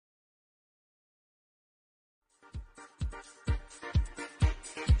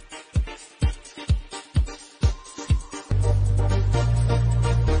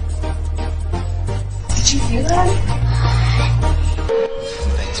Thanks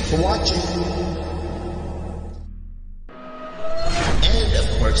for watching. And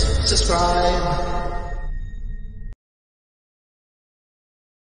of course, subscribe.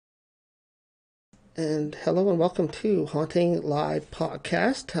 And hello and welcome to Hauntinglive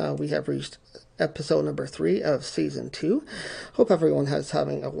podcast. We have reached episode number 3 of season 2. Hope everyone is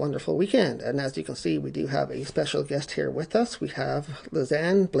having a wonderful weekend. And as you can see, we do have a special guest here with us. We have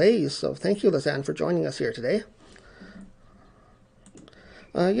Lizanne Blais. So thank you, Lizanne, for joining us here today.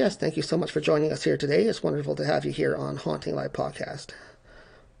 Yes, thank you so much for joining us here today. It's wonderful to have you here on Hauntinglive podcast.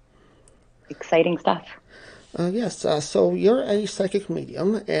 Exciting stuff. Yes, so you're a psychic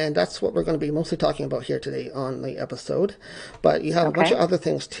medium, and that's what we're going to be mostly talking about here today on the episode. But you have a bunch of other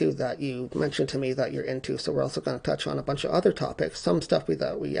things, too, that you mentioned to me that you're into, so we're also going to touch on a bunch of other topics, some stuff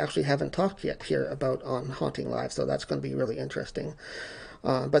that we actually haven't talked yet here about on Hauntinglive, so that's going to be really interesting.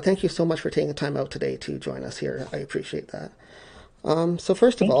 But thank you so much for taking time out today to join us here. I appreciate that. So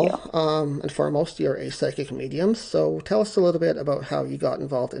first of all, and foremost, you're a psychic medium, so tell us a little bit about how you got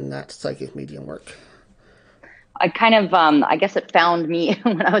involved in that psychic medium work. I kind of, I guess it found me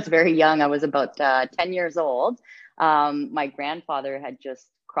when I was very young. I was about 10 years old. My grandfather had just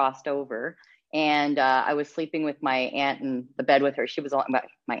crossed over, and I was sleeping with my aunt in the bed with her. She was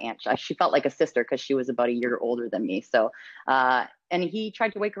my aunt. She felt like a sister because she was about a year older than me. So, and he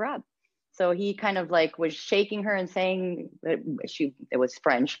tried to wake her up. So he kind of like was shaking her and saying, it was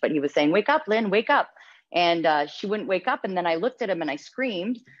French, but he was saying, "Wake up, Lynn, wake up." And she wouldn't wake up. And then I looked at him and I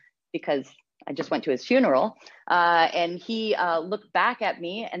screamed because I just went to his funeral, and he looked back at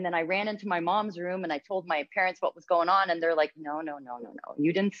me, and then I ran into my mom's room and I told my parents what was going on, and they're like, no,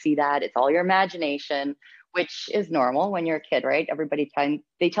 you didn't see that. It's all your imagination, which is normal when you're a kid, right?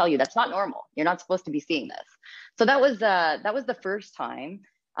 They tell you that's not normal. You're not supposed to be seeing this. So that was the first time.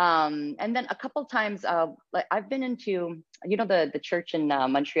 And then a couple times, like I've been into, the church in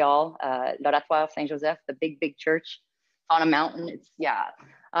Montreal, l'Oratoire Saint-Joseph, the big church on a mountain.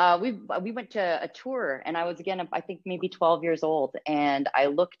 We went to a tour, and I was, again, I think maybe 12 years old, and I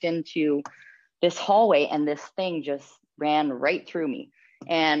looked into this hallway and this thing just ran right through me,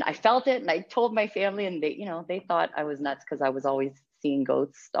 and I felt it, and I told my family, and they thought I was nuts because I was always seeing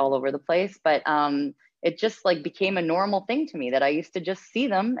ghosts all over the place. But it just like became a normal thing to me that I used to just see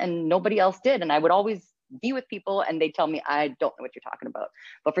them and nobody else did. And I would always be with people and they tell me, I don't know what you're talking about.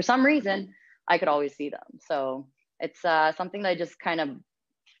 But for some reason, I could always see them. So it's something that I just kind of,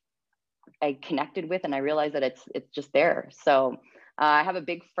 I connected with, and I realized that it's just there. So I have a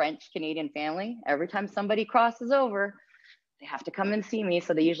big French Canadian family. Every time somebody crosses over, they have to come and see me.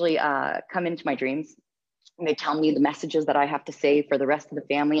 So they usually come into my dreams, and they tell me the messages that I have to say for the rest of the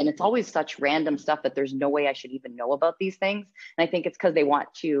family. And it's always such random stuff that there's no way I should even know about these things. And I think it's because they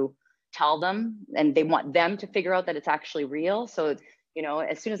want to tell them, and they want them to figure out that it's actually real. So,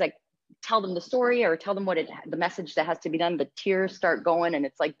 as soon as I tell them the story or tell them the message that has to be done, the tears start going, and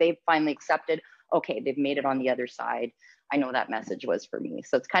it's like they've finally accepted, okay, they've made it on the other side. I know that message was for me.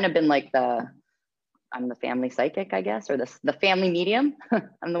 So it's kind of been like I'm the family psychic, I guess, or the family medium.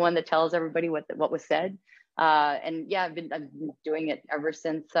 I'm the one that tells everybody what was said. And yeah, I've been doing it ever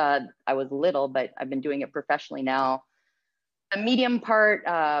since I was little, but I've been doing it professionally now. The medium part,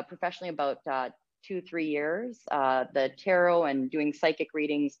 professionally about 2-3 years. The tarot and doing psychic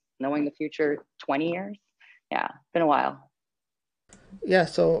readings, knowing the future, 20 years. Yeah, been a while. Yeah,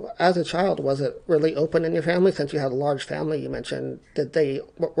 so as a child, was it really open in your family? Since you had a large family, you mentioned,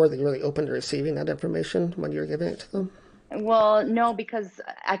 were they really open to receiving that information when you were giving it to them? Well, no, because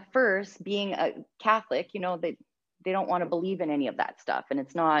at first, being a Catholic, they don't want to believe in any of that stuff. And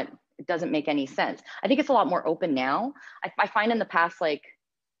it doesn't make any sense. I think it's a lot more open now. I find in the past, like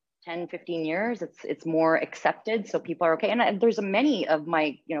 10-15 years, it's more accepted, so people are okay. And there's many of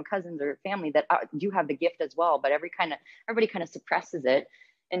my cousins or family that do have the gift as well, but everybody kind of suppresses it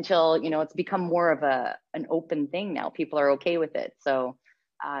until it's become more of an open thing now. People are okay with it. So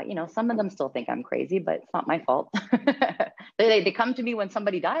some of them still think I'm crazy, but it's not my fault. They come to me when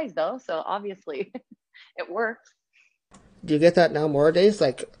somebody dies, though, so obviously it works. Do you get that now nowadays?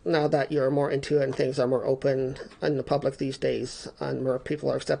 Like, now that you're more into it and things are more open in the public these days and more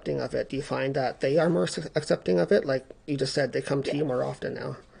people are accepting of it, do you find that they are more accepting of it? Like you just said, they come to you more often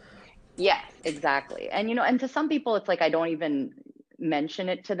now. Yes, exactly. And and to some people, it's like I don't even mention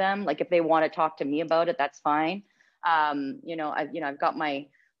it to them. Like if they want to talk to me about it, that's fine. I've got my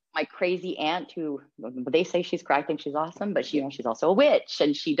crazy aunt who, they say she's cracked and she's awesome, but she's also a witch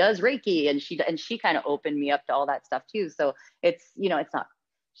and she does Reiki, and she kind of opened me up to all that stuff too. So it's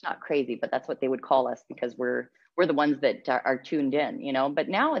not crazy, but that's what they would call us because we're we're the ones that are tuned in, you know. But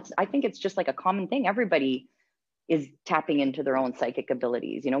now I think it's just like a common thing. Everybody is tapping into their own psychic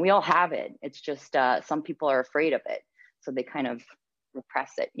abilities. You know, we all have it. It's just some people are afraid of it, so they kind of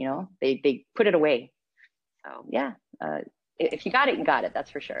repress it. You know, they put it away. So yeah, if you got it, you got it.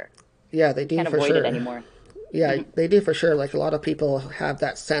 That's for sure. Yeah, they You do can't for avoid it sure. anymore. Yeah, Mhm. they do for sure. Like a lot of people have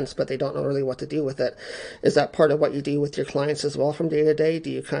that sense, but they don't know really what to do with it. Is that part of what you do with your clients as well from day to day?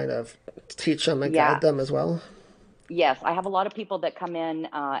 Do you kind of teach them and guide Yeah. them as well? Yes, I have a lot of people that come in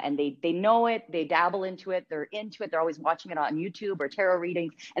and they know it, they dabble into it, they're into it, they're always watching it on YouTube or tarot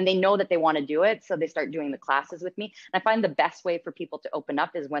readings, and they know that they want to do it, so they start doing the classes with me. And I find the best way for people to open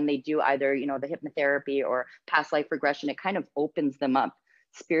up is when they do either, you know, the hypnotherapy or past life regression. It kind of opens them up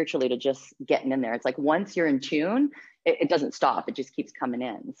spiritually to just getting in there. It's like once you're in tune, it doesn't stop, it just keeps coming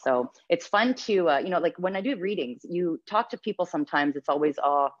in. So it's fun to you know, like when I do readings, you talk to people sometimes, it's always,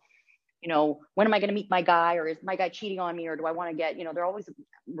 oh, you know, when am I going to meet my guy, or is my guy cheating on me, or do I want to get, you know, they're always a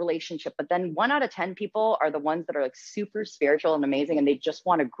relationship. But then 1 out of 10 people are the ones that are like super spiritual and amazing, and they just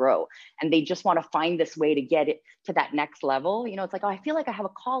want to grow, and they just want to find this way to get it to that next level. You know, it's like, oh, I feel like I have a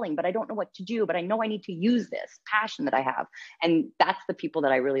calling, but I don't know what to do, but I know I need to use this passion that I have. And that's the people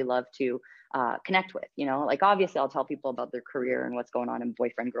that I really love to connect with. You know, like obviously I'll tell people about their career and what's going on in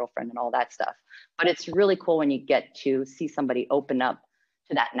boyfriend, girlfriend, and all that stuff. But it's really cool when you get to see somebody open up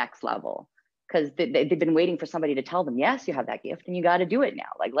to that next level, because they've been waiting for somebody to tell them, yes, you have that gift and you got to do it now.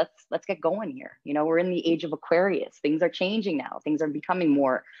 Like, let's get going here. You know, we're in the age of Aquarius. Things are changing now. Things are becoming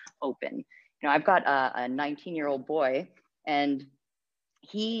more open. You know, I've got a 19-year-old boy, and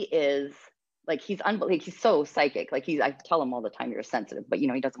he is like, he's unbelievable. He's so psychic. Like, I tell him all the time, you're sensitive, but you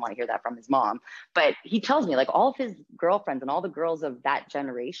know, he doesn't want to hear that from his mom. But he tells me like all of his girlfriends and all the girls of that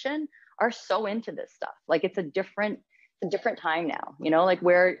generation are so into this stuff. Like, it's a different time now, you know, like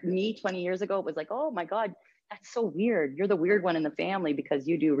where me 20 years ago, it was like, oh my God, that's so weird. You're the weird one in the family because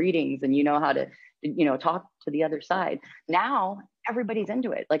you do readings and you know how to, you know, talk to the other side. Now everybody's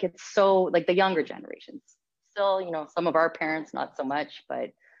into it. Like, it's so, like the younger generations still, you know, some of our parents, not so much, but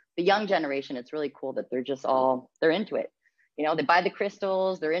the young generation, it's really cool that they're into it. You know, they buy the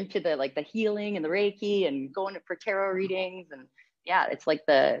crystals, they're into the, like the healing and the Reiki and going for tarot readings. And yeah, it's like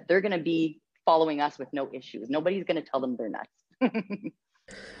they're going to be following us with no issues. Nobody's going to tell them they're nuts.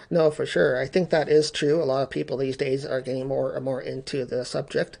 No, for sure. I think that is true. A lot of people these days are getting more and more into the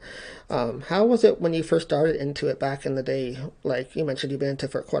subject. How was it when you first started into it back in the day? Like you mentioned, you've been into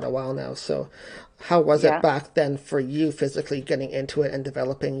it for quite a while now. So, how was it Yeah. back then for you physically getting into it and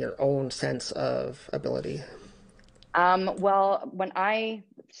developing your own sense of ability? Well, when I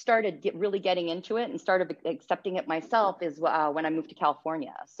started really getting into it and started accepting it myself is when I moved to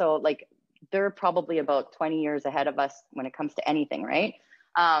California. So like they're probably about 20 years ahead of us when it comes to anything, right?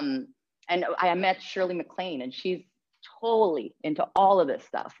 Um, and I met Shirley MacLaine, and she's totally into all of this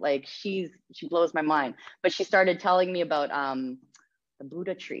stuff. Like she blows my mind. But she started telling me about the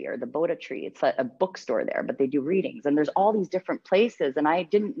Buddha tree or the Bodha tree. It's a bookstore there, but they do readings, and there's all these different places, and I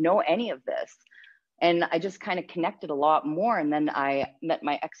didn't know any of this, and I just kind of connected a lot more. And then I met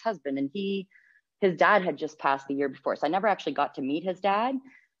my ex-husband, and his dad had just passed the year before, so I never actually got to meet his dad,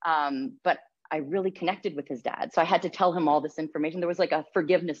 but I really connected with his dad, so I had to tell him all this information. There was like a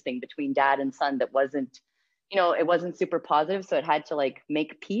forgiveness thing between dad and son that wasn't, you know, it wasn't super positive, so it had to like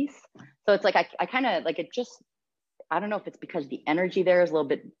make peace. So it's like I kind of like it just, I don't know if it's because the energy there is a little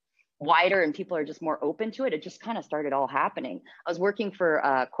bit wider and people are just more open to it. It just kind of started all happening. I was working for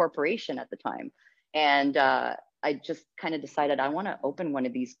a corporation at the time, and I just kind of decided I want to open one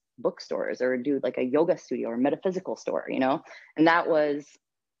of these bookstores or do like a yoga studio or metaphysical store, you know? And that was,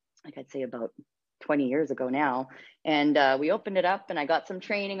 like, I'd say about 20 years ago now. And we opened it up and I got some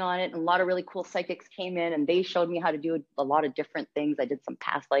training on it. And a lot of really cool psychics came in and they showed me how to do a lot of different things. I did some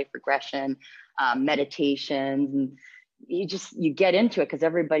past life regression, meditations, and you get into it because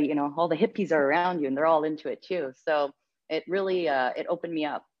everybody, you know, all the hippies are around you and they're all into it too. So it really, it opened me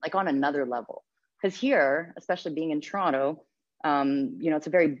up like on another level. Because here, especially being in Toronto, you know, it's a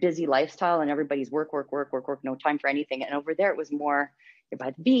very busy lifestyle and everybody's work, work, work, work, work, no time for anything. And over there, it was more, you're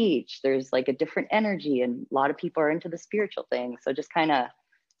by the beach, there's like a different energy, and a lot of people are into the spiritual thing. So just kind of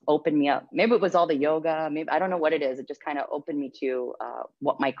opened me up. Maybe it was all the yoga, maybe, I don't know what it is. It just kind of opened me to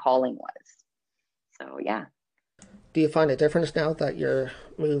what my calling was. So yeah. Do you find a difference now that you're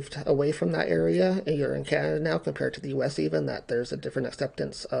moved away from that area and you're in Canada now compared to the US, even that there's a different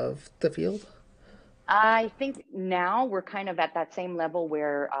acceptance of the field? I think now we're kind of at that same level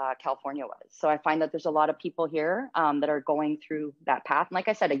where California was. So I find that there's a lot of people here that are going through that path. And like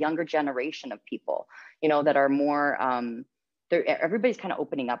I said, a younger generation of people, you know, that are more everybody's kind of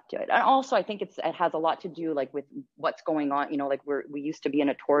opening up to it. And also I think it has a lot to do like with what's going on, like we used to be in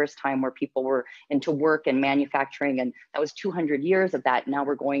a Taurus time where people were into work and manufacturing, and that was 200 years of that. Now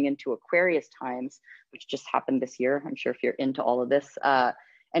we're going into Aquarius times, which just happened this year. I'm sure if you're into all of this,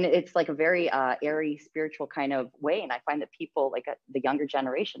 and it's like a very airy spiritual kind of way. And I find that people like the younger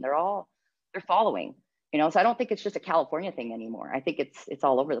generation, they're following, so I don't think it's just a California thing anymore. I think it's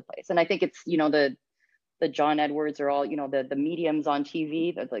all over the place. And I think it's, the John Edwards or all, the mediums on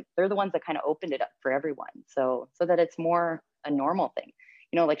TV, they're the ones that kind of opened it up for everyone. So that it's more a normal thing,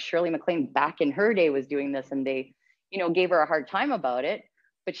 like Shirley MacLaine back in her day was doing this, and they, gave her a hard time about it.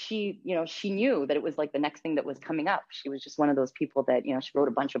 But she knew that it was like the next thing that was coming up. She was just one of those people that, she wrote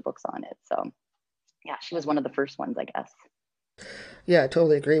a bunch of books on it. So yeah, she was one of the first ones, I guess. Yeah, I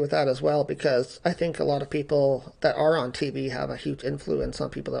totally agree with that as well, because I think a lot of people that are on TV have a huge influence on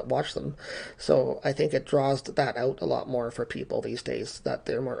people that watch them. So I think it draws that out a lot more for people these days, that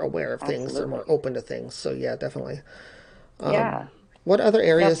they're more aware of things, they're Absolutely. more open to things. So yeah, definitely. Yeah. What other Yeah.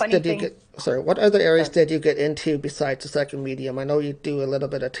 areas Funny did you thing. get? Sorry, what other areas Sorry. did you get into besides the second medium? I know you do a little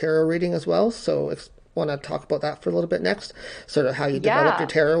bit of tarot reading as well, so want to talk about that for a little bit next. Sort of how you develop your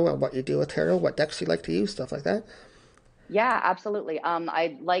Yeah. tarot and what you do with tarot, what decks you like to use, stuff like that. Yeah, absolutely.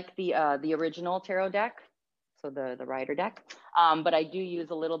 I like the original tarot deck, so the rider deck. But I do use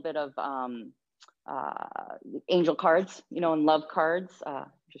a little bit of angel cards, and love cards.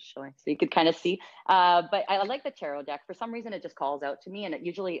 Just showing so you could kind of see. But I like the tarot deck. For some reason, it just calls out to me, and it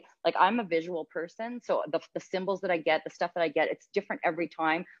usually, like, I'm a visual person, so the symbols that I get, the stuff that I get, it's different every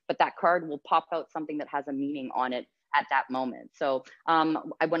time. But that card will pop out something that has a meaning on it at that moment. So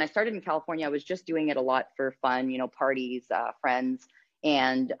when I started in California, I was just doing it a lot for fun, parties, friends,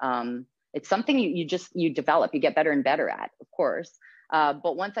 and it's something you develop, you get better and better at, of course.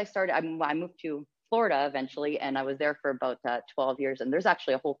 But once I moved to Florida eventually, and I was there for about 12 years. And there's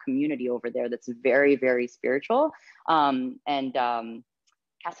actually a whole community over there that's very, very spiritual. And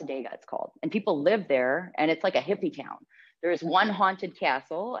Casadega, it's called. And people live there, and it's like a hippie town. There's one haunted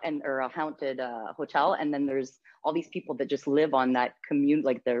castle or a haunted hotel, and then there's all these people that just live on that commune,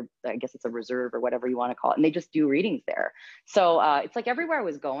 like I guess it's a reserve or whatever you want to call it, and they just do readings there. So it's like everywhere I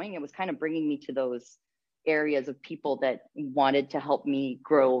was going, it was kind of bringing me to those areas of people that wanted to help me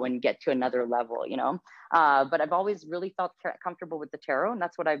grow and get to another level, but I've always really felt comfortable with the tarot, and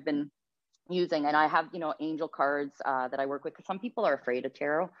that's what I've been using. And I have, angel cards that I work with, because some people are afraid of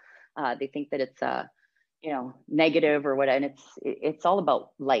tarot. They think that it's negative or what, and it's all about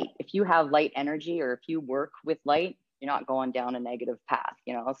light. If you have light energy, or if you work with light, you're not going down a negative path,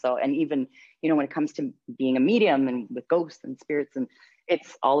 so. And even, when it comes to being a medium and with ghosts and spirits, and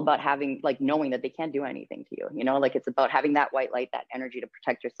it's all about having, like, knowing that they can't do anything to you, like, it's about having that white light, that energy to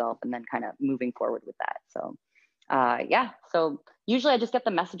protect yourself, and then kind of moving forward with that. So yeah, so usually I just get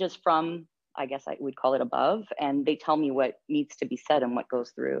the messages from, I guess I would call it, above, and they tell me what needs to be said and what goes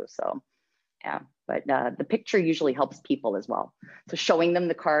through. So yeah, but the picture usually helps people as well. So showing them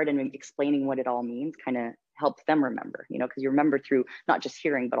the card and explaining what it all means kind of helps them remember, because you remember through not just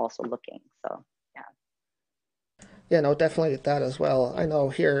hearing, but also looking. So yeah. Yeah, no, definitely that as well. I know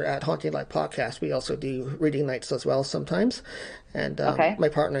here at Haunting Live Podcast, we also do reading nights as well sometimes. And Okay. my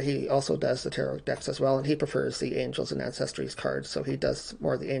partner, he also does the tarot decks as well, and he prefers the angels and ancestries cards. So he does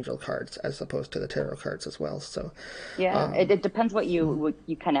more of the angel cards as opposed to the tarot cards as well. So, Yeah, it depends what you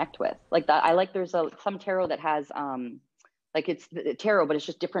connect with. Like that, I like, there's some tarot that has like, it's the tarot, but it's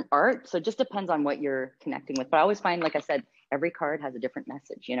just different art. So it just depends on what you're connecting with. But I always find, like I said, every card has a different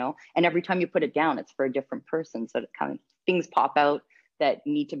message, and every time you put it down, it's for a different person. So it kind of, things pop out that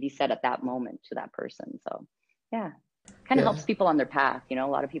need to be said at that moment to that person. So yeah, kind of yeah. helps people on their path. A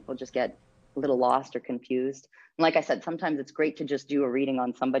lot of people just get a little lost or confused. And like I said, sometimes it's great to just do a reading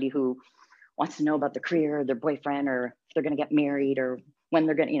on somebody who wants to know about their career, their boyfriend, or if they're going to get married, or when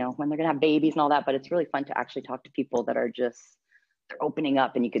they're going to, when they're going to have babies and all that. But it's really fun to actually talk to people that are just, they're opening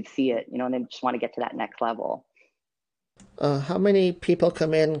up, and you could see it, and they just want to get to that next level. How many people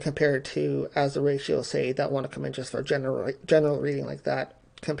come in compared to, as a ratio, say, that want to come in just for general reading like that,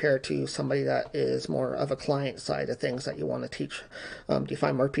 compared to somebody that is more of a client side of things that you want to teach? Do you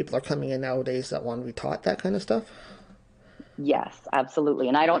find more people are coming in nowadays that want to be taught that kind of stuff? Yes, absolutely.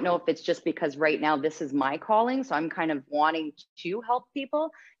 And I don't know if it's just because right now this is my calling. So I'm kind of wanting to help people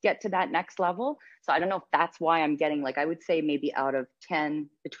get to that next level. So I don't know if that's why I'm getting, like, I would say maybe out of 10,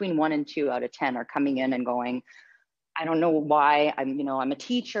 between 1 and 2 out of 10 are coming in and going, I don't know why I'm a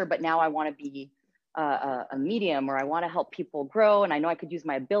teacher, but now I want to be a medium, or I want to help people grow. And I know I could use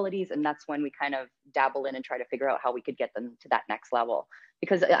my abilities. And that's when we kind of dabble in and try to figure out how we could get them to that next level.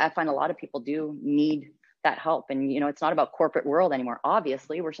 Because I find a lot of people do need that help. And, it's not about corporate world anymore.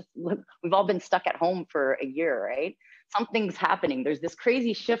 Obviously, we've all been stuck at home for a year, right? Something's happening. There's this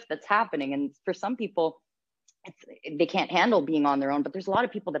crazy shift that's happening. And for some people, they can't handle being on their own, but there's a lot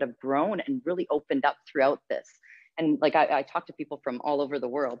of people that have grown and really opened up throughout this. And like, I talk to people from all over the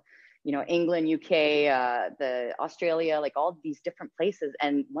world, England, UK, the Australia, like all these different places.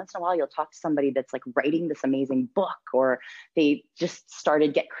 And once in a while, you'll talk to somebody that's like writing this amazing book, or they just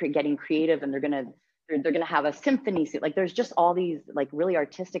started getting creative, and they're gonna have a symphony. Like there's just all these like really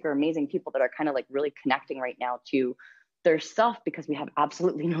artistic or amazing people that are kind of like really connecting right now to their self, because we have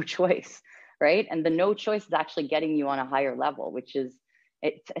absolutely no choice, right? And the no choice is actually getting you on a higher level, which is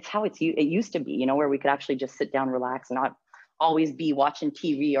it's how it used to be, where we could actually just sit down, relax, and not always be watching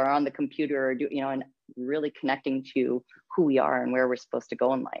TV or on the computer, or and really connecting to who we are and where we're supposed to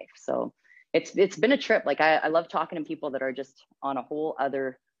go in life. So it's been a trip. Like I love talking to people that are just on a whole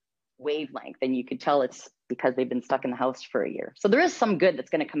other wavelength, and you could tell it's because they've been stuck in the house for a year. So there is some good that's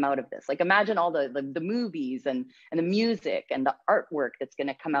going to come out of this. Like imagine all the movies and the music and the artwork that's going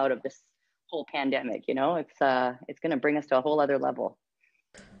to come out of this whole pandemic. It's going to bring us to a whole other level.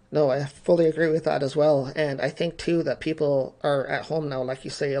 No, I fully agree with that as well. And I think too that people are at home now, like you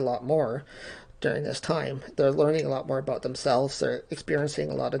say, a lot more during this time. They're learning a lot more about themselves. They're experiencing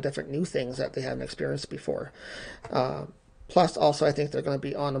a lot of different new things that they haven't experienced before. Uh, Plus, also, I think they're going to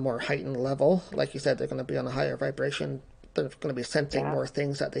be on a more heightened level. Like you said, they're going to be on a higher vibration. They're going to be sensing Yeah. more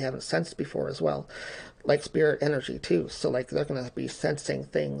things that they haven't sensed before as well, like spirit energy too. So, like, they're going to be sensing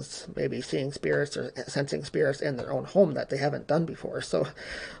things, maybe seeing spirits or sensing spirits in their own home that they haven't done before. So,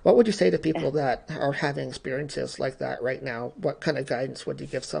 what would you say to people that are having experiences like that right now? What kind of guidance would you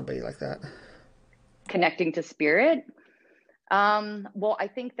give somebody like that? Connecting to spirit. Well, I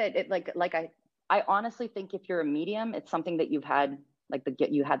think that I honestly think if you're a medium, it's something that you've had, like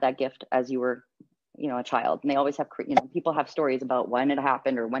you had that gift as you were, a child. And they always have, people have stories about when it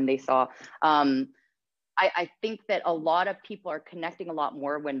happened or when they saw. I think that a lot of people are connecting a lot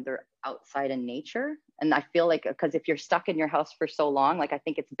more when they're outside in nature. And I feel like, because if you're stuck in your house for so long, like I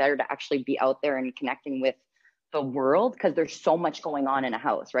think it's better to actually be out there and connecting with the world, because there's so much going on in a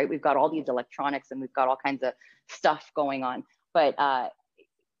house, right? We've got all these electronics and we've got all kinds of stuff going on. But I,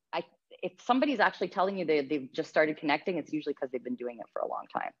 if somebody's actually telling you they've just started connecting, it's usually because they've been doing it for a long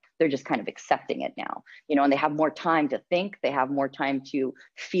time. They're just kind of accepting it now, and they have more time to think, they have more time to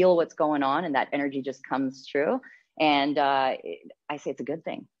feel what's going on, and that energy just comes through. And I say it's a good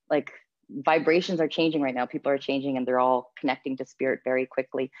thing. Like vibrations are changing right now. People are changing, and they're all connecting to spirit very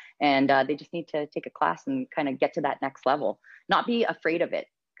quickly. And they just need to take a class and kind of get to that next level, not be afraid of it.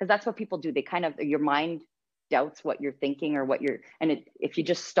 Because that's what people do. They kind of, your mind doubts what you're thinking or what you're, and if you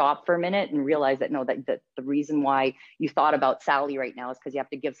just stop for a minute and realize that no, that the reason why you thought about Sally right now is because you have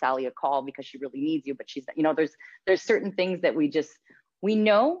to give Sally a call because she really needs you, but she's, there's certain things that we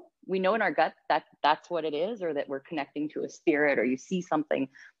know in our gut that that's what it is, or that we're connecting to a spirit, or you see something,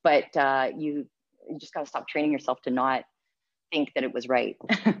 but you just got to stop training yourself to not think that it was right.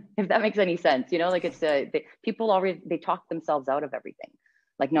 If that makes any sense, like it's people already, they talk themselves out of everything.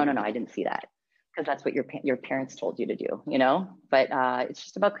 Like, no, I didn't see that, because that's what your parents told you to do, but it's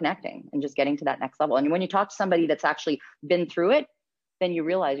just about connecting and just getting to that next level. And when you talk to somebody that's actually been through it, then you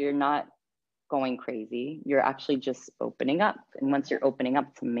realize you're not going crazy. You're actually just opening up. And once you're opening up,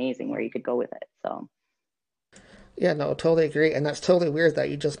 it's amazing where you could go with it. So Yeah, no, totally agree. And that's totally weird that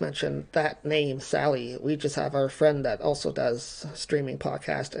you just mentioned that name, Sally. We just have our friend that also does streaming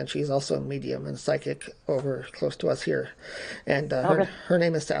podcast, and she's also a medium and psychic over close to us here. And okay. her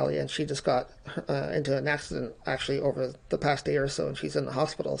name is Sally, and she just got into an accident actually over the past day or so, and she's in the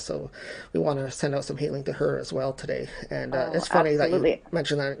hospital. So we want to send out some healing to her as well today. And Oh, it's funny that you absolutely.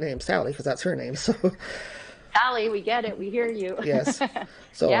 mentioned that name, Sally, because that's her name. So Sally, we get it. We hear you. yes.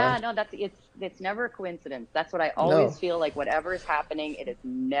 So Yeah, no, it's never a coincidence. That's what I no. always feel like. Whatever is happening, it is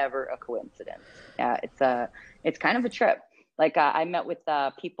never a coincidence. Yeah, it's kind of a trip. Like I met with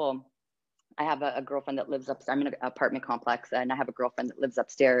people. I have a girlfriend that lives upstairs. I'm in an apartment complex, and I have a girlfriend that lives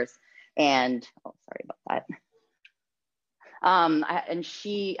upstairs. And oh, sorry about that. And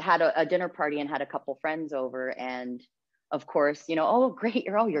she had a dinner party and had a couple friends over, and of course, oh great,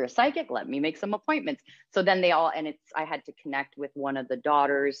 you're a psychic, let me make some appointments. So then I had to connect with one of the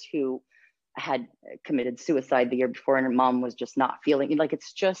daughters who had committed suicide the year before, and her mom was just not feeling like.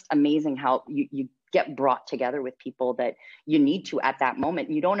 It's just amazing how you get brought together with people that you need to at that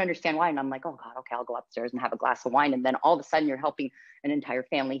moment. You don't understand why. And I'm like, oh God, okay, I'll go upstairs and have a glass of wine. And then all of a sudden you're helping an entire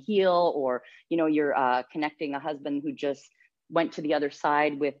family heal, or, you're connecting a husband who just went to the other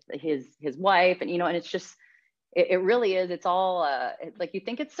side with his wife. And, and it's just, It really is. It's all like you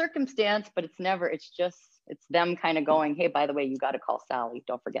think it's circumstance, but it's never. It's just it's them kind of going, hey, by the way, you got to call Sally.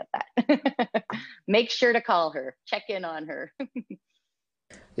 Don't forget that. Make sure to call her. Check in on her.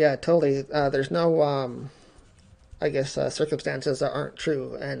 Yeah, totally. There's no, I guess, circumstances that aren't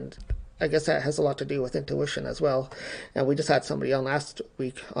true, and I guess that has a lot to do with intuition as well. And we just had somebody on last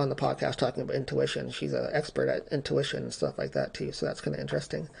week on the podcast talking about intuition. She's an expert at intuition and stuff like that too. So that's kind of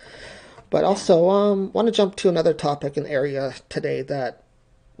interesting. But Yeah. also, want to jump to another topic and area today that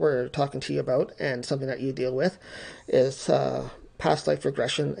we're talking to you about, and something that you deal with, is past life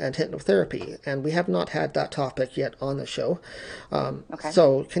regression and hypnotherapy. And we have not had that topic yet on the show. Okay.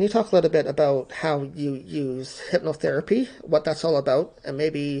 So, can you talk a little bit about how you use hypnotherapy, what that's all about, and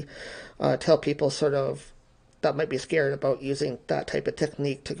maybe tell people sort of that might be scared about using that type of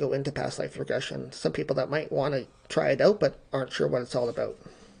technique to go into past life regression? Some people that might want to try it out but aren't sure what it's all about.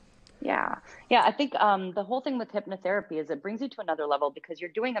 Yeah. Yeah. I think the whole thing with hypnotherapy is it brings you to another level because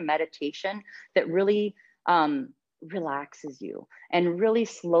you're doing a meditation that really relaxes you and really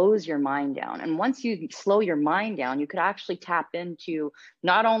slows your mind down. And once you slow your mind down, you could actually tap into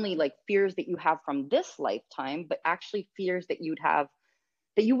not only like fears that you have from this lifetime, but actually fears that you'd have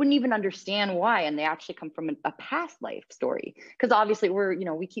that you wouldn't even understand why. And they actually come from a past life story. Because obviously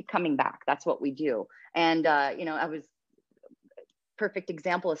we keep coming back. That's what we do. And, I was perfect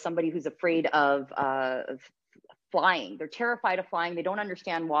example of somebody who's afraid of flying. They're terrified of flying. They don't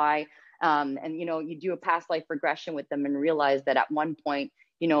understand why. And you do a past life regression with them and realize that at one point,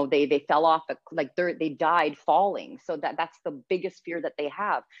 they fell off, like they died falling. So that's the biggest fear that they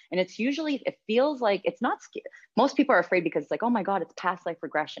have. And it's usually, it feels like it's not scary. Most people are afraid because it's like, oh my God, it's past life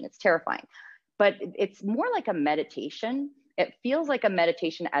regression. It's terrifying. But it's more like a meditation. It feels like a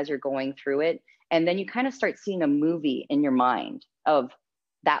meditation as you're going through it. And then you kind of start seeing a movie in your mind of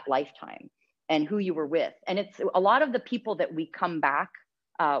that lifetime and who you were with. And it's a lot of the people that we come back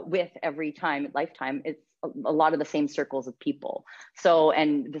with every time, lifetime, it's a lot of the same circles of people. So,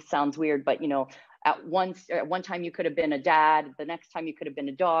 and this sounds weird, but at one time you could have been a dad, the next time you could have been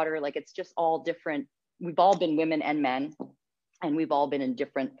a daughter. Like it's just all different. We've all been women and men, and we've all been in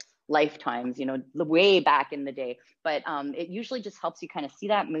different lifetimes, way back in the day. But it usually just helps you kind of see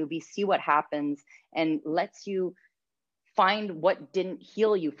that movie, see what happens, and lets you find what didn't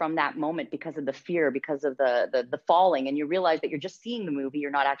heal you from that moment because of the fear, because of the falling. And you realize that you're just seeing the movie,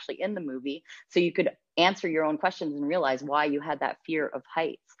 you're not actually in the movie. So you could answer your own questions and realize why you had that fear of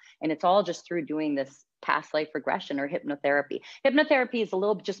heights. And it's all just through doing this past life regression or hypnotherapy. Hypnotherapy is a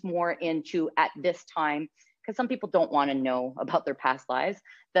little bit just more into at this time, because some people don't want to know about their past lives.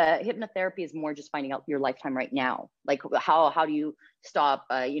 The hypnotherapy is more just finding out your lifetime right now. Like how do you stop,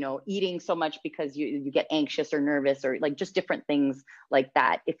 eating so much because you get anxious or nervous, or like just different things like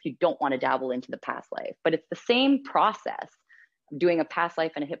that if you don't want to dabble into the past life. But it's the same process of doing a past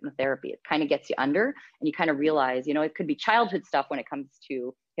life and a hypnotherapy. It kind of gets you under, and you kind of realize, it could be childhood stuff when it comes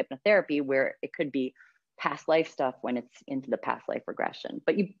to hypnotherapy, where it could be past life stuff when it's into the past life regression.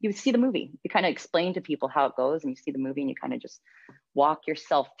 But you see the movie, you kind of explain to people how it goes, and you see the movie and you kind of just walk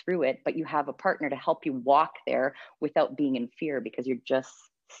yourself through it, but you have a partner to help you walk there without being in fear, because you're just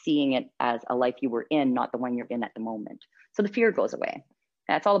seeing it as a life you were in, not the one you're in at the moment. So the fear goes away.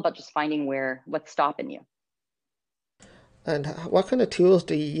 And it's all about just finding what's stopping you. And what kind of tools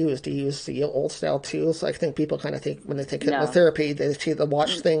do you use? Do you use the old style tools? I think people kind of think when they think No, hypnotherapy, they see the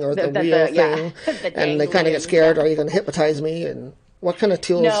watch thing or the the the, wheel the yeah, thing, the and they kind of get dangling, scared. yeah. Are you going to hypnotize me? And what kind of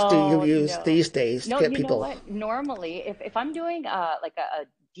tools do you No, use no, these days to no. get You know people? what? Normally, if I'm doing like a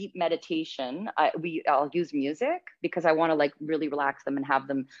deep meditation, I'll use music because I want to like really relax them and have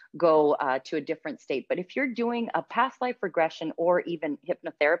them go to a different state. But if you're doing a past life regression or even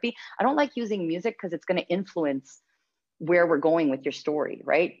hypnotherapy, I don't like using music because it's going to influence where we're going with your story,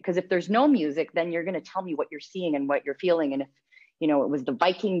 right? Because if there's no music, then you're going to tell me what you're seeing and what you're feeling. And if it was the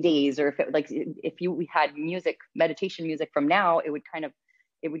Viking days, or if we had music, meditation music from now, it would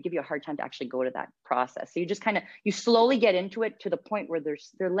give you a hard time to actually go to that process. So you just you slowly get into it to the point where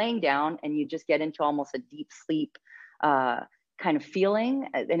they're laying down, and you just get into almost a deep sleep kind of feeling,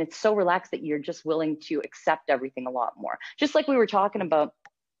 and it's so relaxed that you're just willing to accept everything a lot more. Just like we were talking about,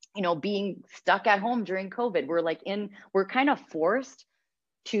 being stuck at home during COVID. We're kind of forced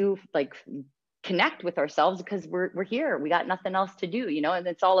to like connect with ourselves because we're here. We got nothing else to do, and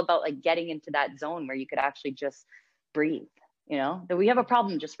it's all about like getting into that zone where you could actually just breathe, that we have a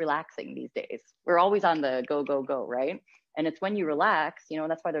problem just relaxing these days. We're always on the go, go, go, right? And it's when you relax,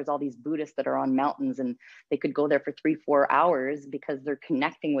 that's why there's all these Buddhists that are on mountains, and they could go there for 3-4 hours because they're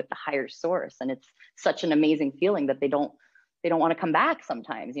connecting with the higher source. And it's such an amazing feeling that they don't they don't want to come back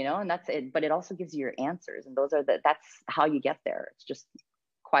sometimes, you know, and that's it. But it also gives you your answers. And that's how you get there. It's just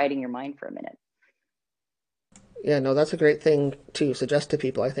quieting your mind for a minute. Yeah, no, that's a great thing to suggest to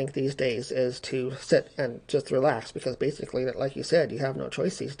people, I think, these days is to sit and just relax because basically, like you said, you have no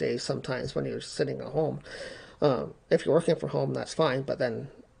choice these days sometimes when you're sitting at home. If you're working from home, that's fine, but then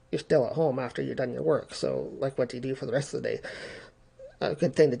you're still at home after you've done your work. So, like, what do you do for the rest of the day? A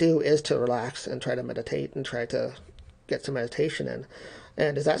good thing to do is to relax and try to meditate and try to get some meditation in.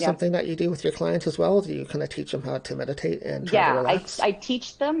 And is that Yeah. something that you do with your clients as well? Do you kind of teach them how to meditate and try to Yeah, relax? I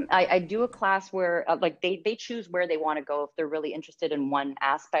teach them. I do a class where like they choose where they want to go if they're really interested in one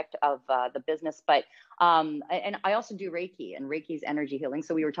aspect of the business. But and I also do Reiki, and Reiki's energy healing.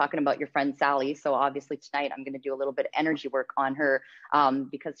 So we were talking about your friend Sally. So obviously tonight I'm going to do a little bit of energy work on her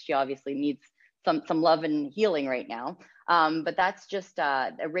because she obviously needs some love and healing right now. But that's just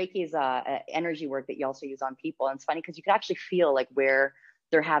Reiki's energy work that you also use on people. And it's funny because you can actually feel like where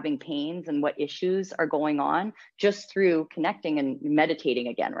they're having pains and what issues are going on just through connecting and meditating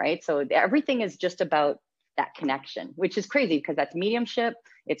again, right? So everything is just about that connection, which is crazy because that's mediumship,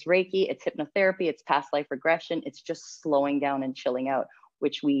 it's Reiki, it's hypnotherapy, it's past life regression, it's just slowing down and chilling out,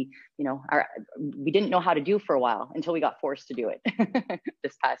 which we didn't know how to do for a while until we got forced to do it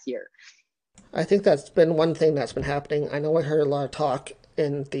this past year. I think that's been one thing that's been happening. I know I heard a lot of talk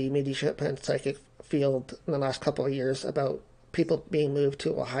in the mediumship and psychic field in the last couple of years about people being moved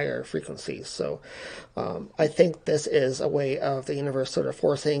to a higher frequency. So I think this is a way of the universe sort of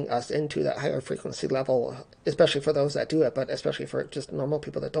forcing us into that higher frequency level, especially for those that do it, but especially for just normal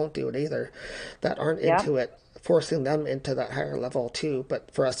people that don't do it either, that aren't Yeah. into it, forcing them into that higher level too.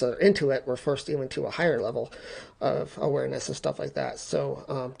 But for us that are into it, we're forcing them into a higher level of awareness and stuff like that.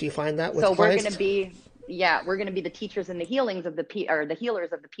 So do you find that with So we're going to clients? be, yeah, we're going to be the teachers and the healings of or the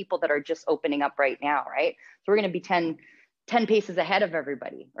healers of the people that are just opening up right now, right? So we're going to be 10 paces ahead of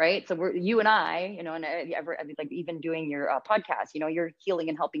everybody, right? So you and I, you know, and I mean, like even doing your podcast, you know, you're healing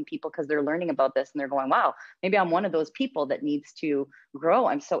and helping people because they're learning about this and they're going, wow, maybe I'm one of those people that needs to grow.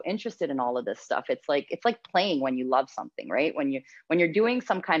 I'm so interested in all of this stuff. It's like playing when you love something, right? When you're doing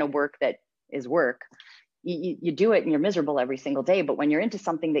some kind of work that is work, you do it and you're miserable every single day. But when you're into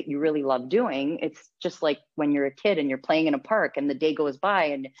something that you really love doing, it's just like when you're a kid and you're playing in a park and the day goes by,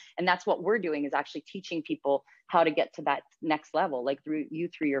 and that's what we're doing, is actually teaching people how to get to that next level, like through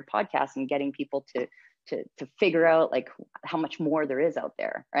your podcast, and getting people to figure out like how much more there is out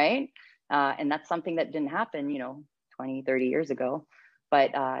there, right? And that's something that didn't happen, 20, 30 years ago,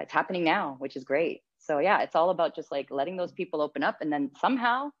 but it's happening now, which is great. So yeah, it's all about just like letting those people open up, and then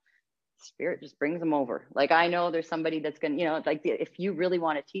somehow spirit just brings them over. Like I know there's somebody that's going to, like if you really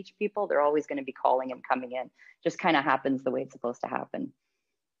want to teach people, they're always going to be calling and coming in. Just kind of happens the way it's supposed to happen.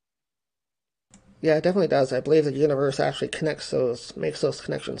 Yeah, it definitely does. I believe the universe actually makes those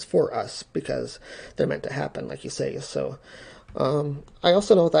connections for us because they're meant to happen, like you say. So, I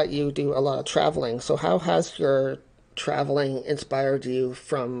also know that you do a lot of traveling. So, how has your traveling inspired you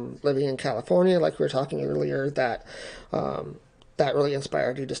from living in California, like we were talking earlier, that really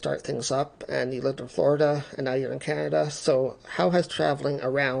inspired you to start things up, and you lived in Florida, and now you're in Canada. So, how has traveling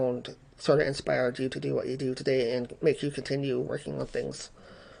around sort of inspired you to do what you do today and make you continue working on things?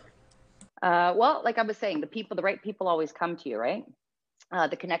 Well, like I was saying, the right people always come to you, right?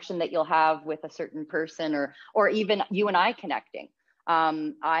 The connection that you'll have with a certain person, or even you and I connecting.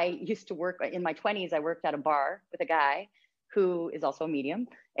 I used to work in my 20s. I worked at a bar with a guy who is also a medium,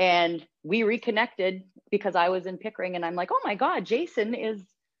 and we reconnected because I was in Pickering, and I'm like, oh my God, Jason is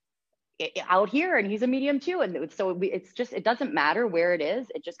out here and he's a medium too. And so it's just, it doesn't matter where it is.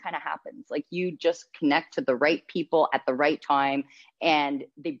 It just kind of happens. Like you just connect to the right people at the right time, and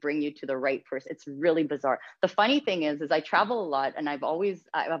they bring you to the right person. It's really bizarre. The funny thing is I travel a lot, and I've always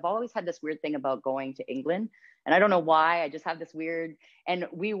had this weird thing about going to England, and I don't know why. I just have this weird, and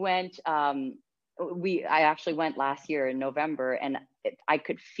we went, I actually went last year in November, and I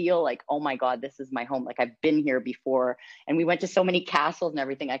could feel like, oh my God, this is my home. Like I've been here before, and we went to so many castles and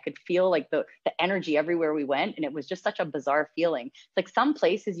everything. I could feel like the energy everywhere we went, and it was just such a bizarre feeling. It's like some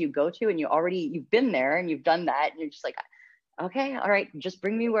places you go to and you've been there and you've done that, and you're just like, okay, all right, just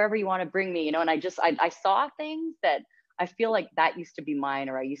bring me wherever you want to bring me, And I saw things that I feel like that used to be mine,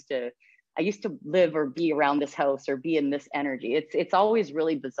 or I used to live or be around this house or be in this energy. It's always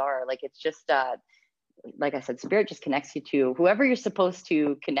really bizarre. Like it's just like I said, spirit just connects you to whoever you're supposed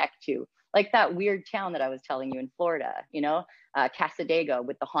to connect to. Like that weird town that I was telling you in Florida, Casadega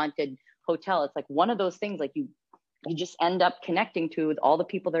with the haunted hotel. It's like one of those things, like you just end up connecting to all the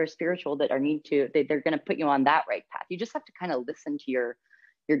people that are spiritual that they're going to put you on that right path. You just have to kind of listen to your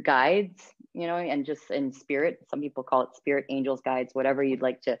your guides, and just in spirit. Some people call it spirit, angels, guides, whatever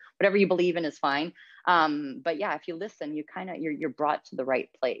whatever you believe in is fine. But yeah, if you listen, you're brought to the right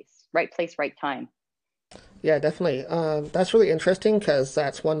place, right time. Yeah, definitely. That's really interesting because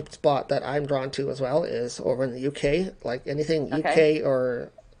that's one spot that I'm drawn to as well is over in the UK. Like anything Okay. UK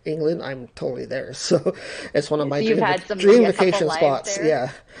or England, I'm totally there. So it's one of my So you've had dream a couple vacation lives spots. there.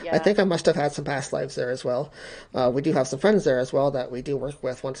 Yeah, I Yeah. think I must have had some past lives there as well. We do have some friends there as well that we do work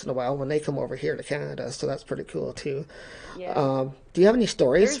with once in a while when they come over here to Canada. So that's pretty cool too. Yeah. Do you have any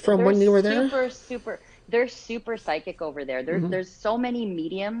stories There's from there's when you were there? super they're super psychic over there. There's so many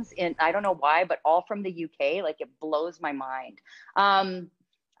mediums in, I don't know why, but all from the UK. Like, it blows my mind. Um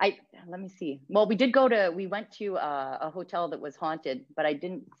I Let me see. Well, we went to a hotel that was haunted, but I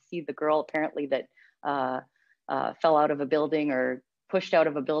didn't see the girl apparently that uh fell out of a building or pushed out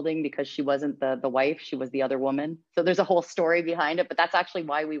of a building because she wasn't the wife, she was the other woman. So there's a whole story behind it, but that's actually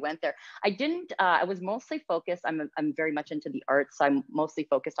why we went there. I didn't I was mostly focused, I'm very much into the arts, so I'm mostly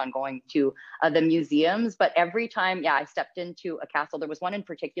focused on going to the museums. But every time, yeah, I stepped into a castle. There was one in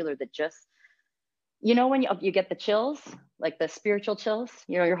particular that just, when you get the chills, like the spiritual chills,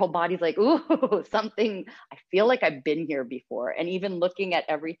 your whole body's like, ooh, something. I feel like I've been here before. And even looking at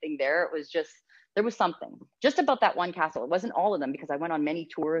everything there, it was just, there was something just about that one castle. It wasn't all of them because I went on many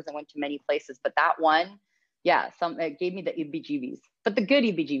tours, I went to many places, but that one, yeah, it gave me the EBGBs, but the good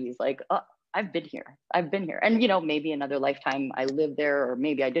EBGBs, like, oh, I've been here. And, maybe another lifetime I lived there, or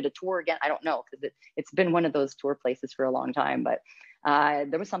maybe I did a tour again. I don't know, because it's been one of those tour places for a long time, but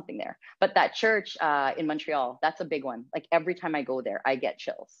there was something there. But that church in Montreal, that's a big one. Like, every time I go there, I get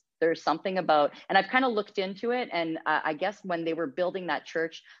chills. There's something about, and I've kind of looked into it. And I guess when they were building that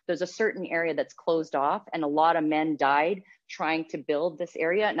church, there's a certain area that's closed off, and a lot of men died trying to build this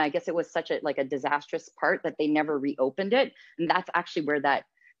area. And I guess it was such a disastrous part that they never reopened it. And that's actually where that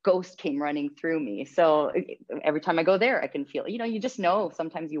ghost came running through me. So every time I go there, I can feel, you just know,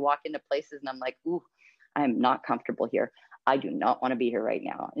 sometimes you walk into places and I'm like, ooh, I'm not comfortable here. I do not want to be here right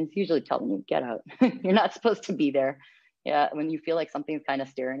now. And it's usually telling you, get out. You're not supposed to be there. Yeah. When you feel like something's kind of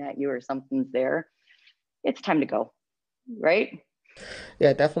staring at you or something's there, it's time to go. Right.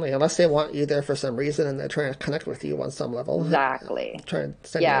 Yeah, definitely. Unless they want you there for some reason and they're trying to connect with you on some level, Exactly. trying to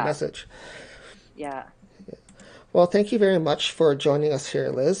send you a Yeah. message. Yeah. Well, thank you very much for joining us here,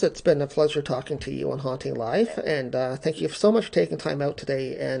 Liz. It's been a pleasure talking to you on Haunting Live, and thank you so much for taking time out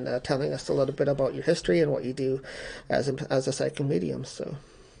today and telling us a little bit about your history and what you do as a psychic medium. So,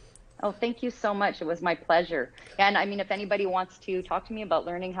 Oh, thank you so much. It was my pleasure. And I mean, if anybody wants to talk to me about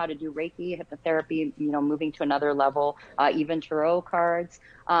learning how to do Reiki, hypnotherapy, moving to another level, even tarot cards,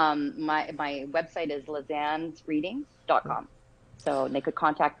 my website is lizannesreadings.com. So they could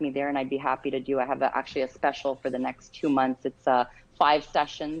contact me there, and I'd be happy to do. I have actually a special for the next 2 months. It's 5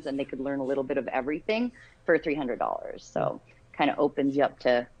 sessions, and they could learn a little bit of everything for $300. So kind of opens you up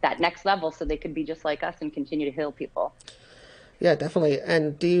to that next level, so they could be just like us and continue to heal people. yeah, definitely.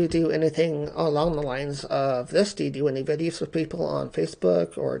 And do you do anything along the lines of this? Do you do any videos with people on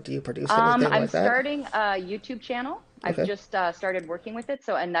Facebook, or do you produce anything I'm like that? starting a YouTube channel. I've Okay. just started working with it.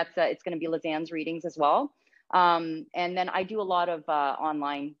 So, and that's it's going to be Lizanne's readings as well. And then I do a lot of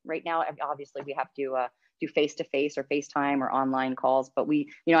online right now. Obviously, we have to do face to face or FaceTime or online calls. But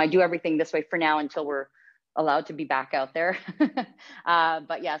I do everything this way for now until we're allowed to be back out there.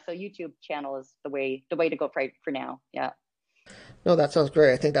 But yeah, so YouTube channel is the way to go for now. Yeah. No, that sounds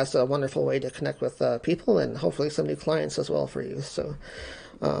great. I think that's a wonderful way to connect with people and hopefully some new clients as well for you.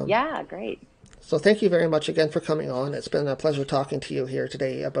 Yeah. Great. So thank you very much again for coming on. It's been a pleasure talking to you here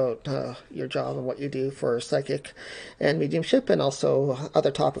today about your job and what you do for psychic and mediumship, and also other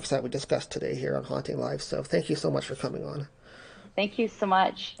topics that we discussed today here on Haunting Live. So thank you so much for coming on. Thank you so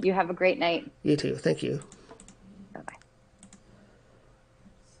much. You have a great night. You too. Thank you. Bye bye.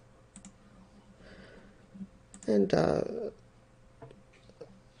 And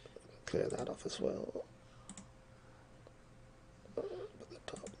clear that off as well.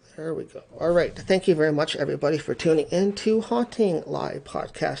 There we go. All right. Thank you very much, everybody, for tuning in to Haunting Live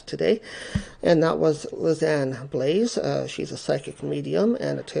podcast today. And that was Lizanne Blais. She's a psychic medium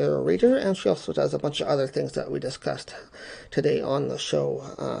and a tarot reader, and she also does a bunch of other things that we discussed today on the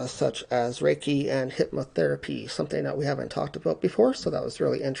show, such as Reiki and hypnotherapy, something that we haven't talked about before. So that was a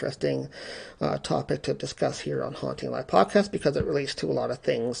really interesting topic to discuss here on Haunting Live podcast, because it relates to a lot of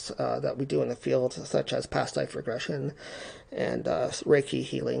things that we do in the field, such as past life regression and Reiki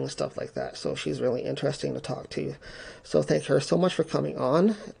healing, stuff like that. So she's really interesting to talk to. So thank her so much for coming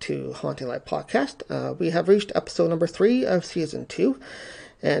on to Haunting Live podcast. We have reached episode number 3 of season 2.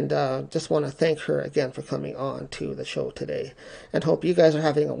 And just want to thank her again for coming on to the show today. And hope you guys are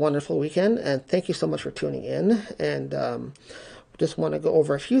having a wonderful weekend. And thank you so much for tuning in. And just want to go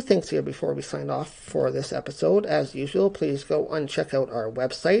over a few things here before we sign off for this episode. As usual, please go and check out our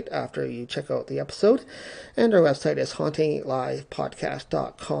website after you check out the episode. And our website is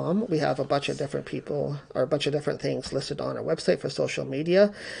hauntinglivepodcast.com. We have a bunch of different people, or a bunch of different things listed on our website for social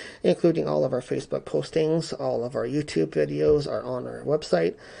media, including all of our Facebook postings. All of our YouTube videos are on our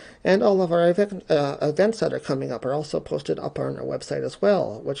website. And all of our events that are coming up are also posted up on our website as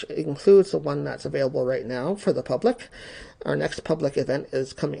well, which includes the one that's available right now for the public. Our next public event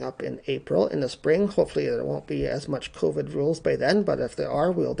is coming up in April, in the spring. Hopefully there won't be as much COVID rules by then, but if there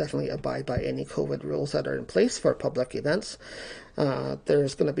are, we'll definitely abide by any COVID rules that are in place for public events.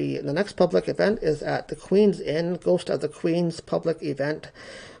 There's going to be, the next public event is at the Queen's Inn, Ghost of the Queen's public event.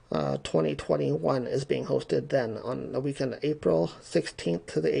 2021 is being hosted then on the weekend of April 16th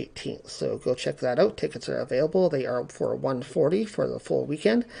to the 18th. So go check that out. Tickets are available. They are for $140 for the full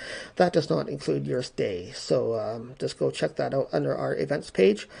weekend. That does not include your stay. So just go check that out under our events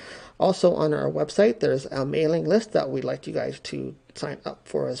page. Also on our website, there's a mailing list that we'd like you guys to sign up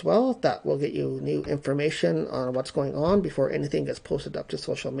for as well. That will get you new information on what's going on before anything gets posted up to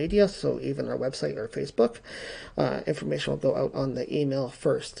social media. So even our website or Facebook, information will go out on the email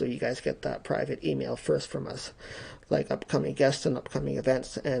first. So you guys get that private email first from us, like upcoming guests and upcoming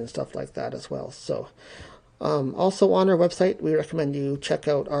events and stuff like that as well. So also on our website, we recommend you check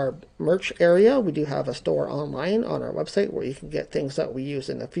out our merch area. We do have a store online on our website where you can get things that we use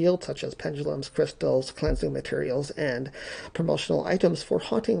in the field, such as pendulums, crystals, cleansing materials, and promotional items for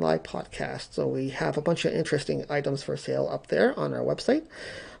Haunting Live podcast. So we have a bunch of interesting items for sale up there on our website.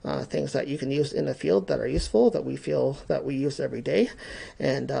 Things that you can use in the field that are useful, that we feel that we use every day,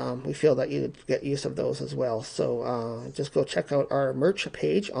 and we feel that you get use of those as well. So just go check out our merch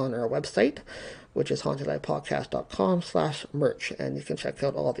page on our website, which is hauntinglivepodcast.com/merch, and you can check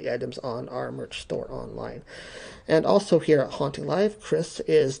out all the items on our merch store online. And also here at Haunting Live, Chris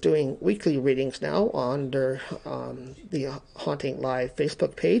is doing weekly readings now under the Haunting Live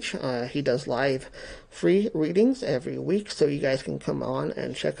Facebook page. He does live free readings every week, so you guys can come on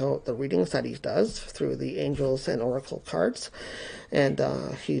and check out the readings that he does through the Angels and Oracle cards. And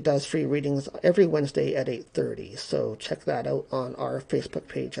he does free readings every Wednesday at 8:30, so check that out on our Facebook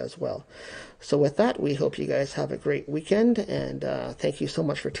page as well. So with that, we hope you guys have a great weekend, and thank you so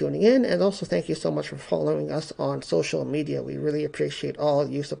much for tuning in, and also thank you so much for following us on social media. We really appreciate all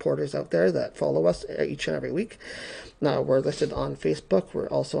you supporters out there that follow us each and every week. Now, we're listed on Facebook, we're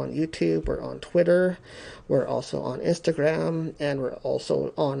also on YouTube, we're on Twitter, we're also on Instagram, and we're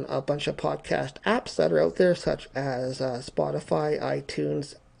also on a bunch of podcast apps that are out there, such as Spotify,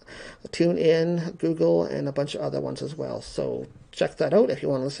 iTunes, TuneIn, Google, and a bunch of other ones as well. So check that out. If you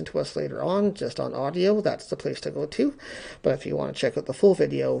want to listen to us later on, just on audio, that's the place to go to. But if you want to check out the full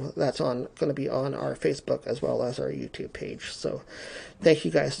video, that's going to be on our Facebook as well as our YouTube page. So thank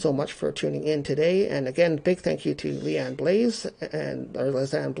you guys so much for tuning in today. And again, big thank you to Lizanne Blais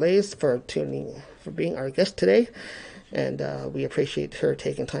for being our guest today. And we appreciate her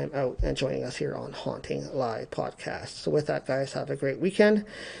taking time out and joining us here on Haunting Live Podcast. So with that, guys, have a great weekend,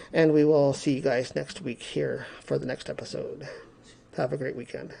 and we will see you guys next week here for the next episode. Have a great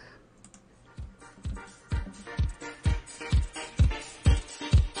weekend.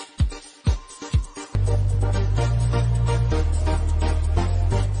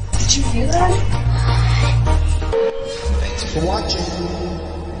 Did you hear that? Thanks for watching.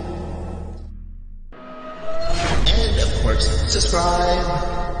 And of course,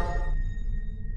 subscribe.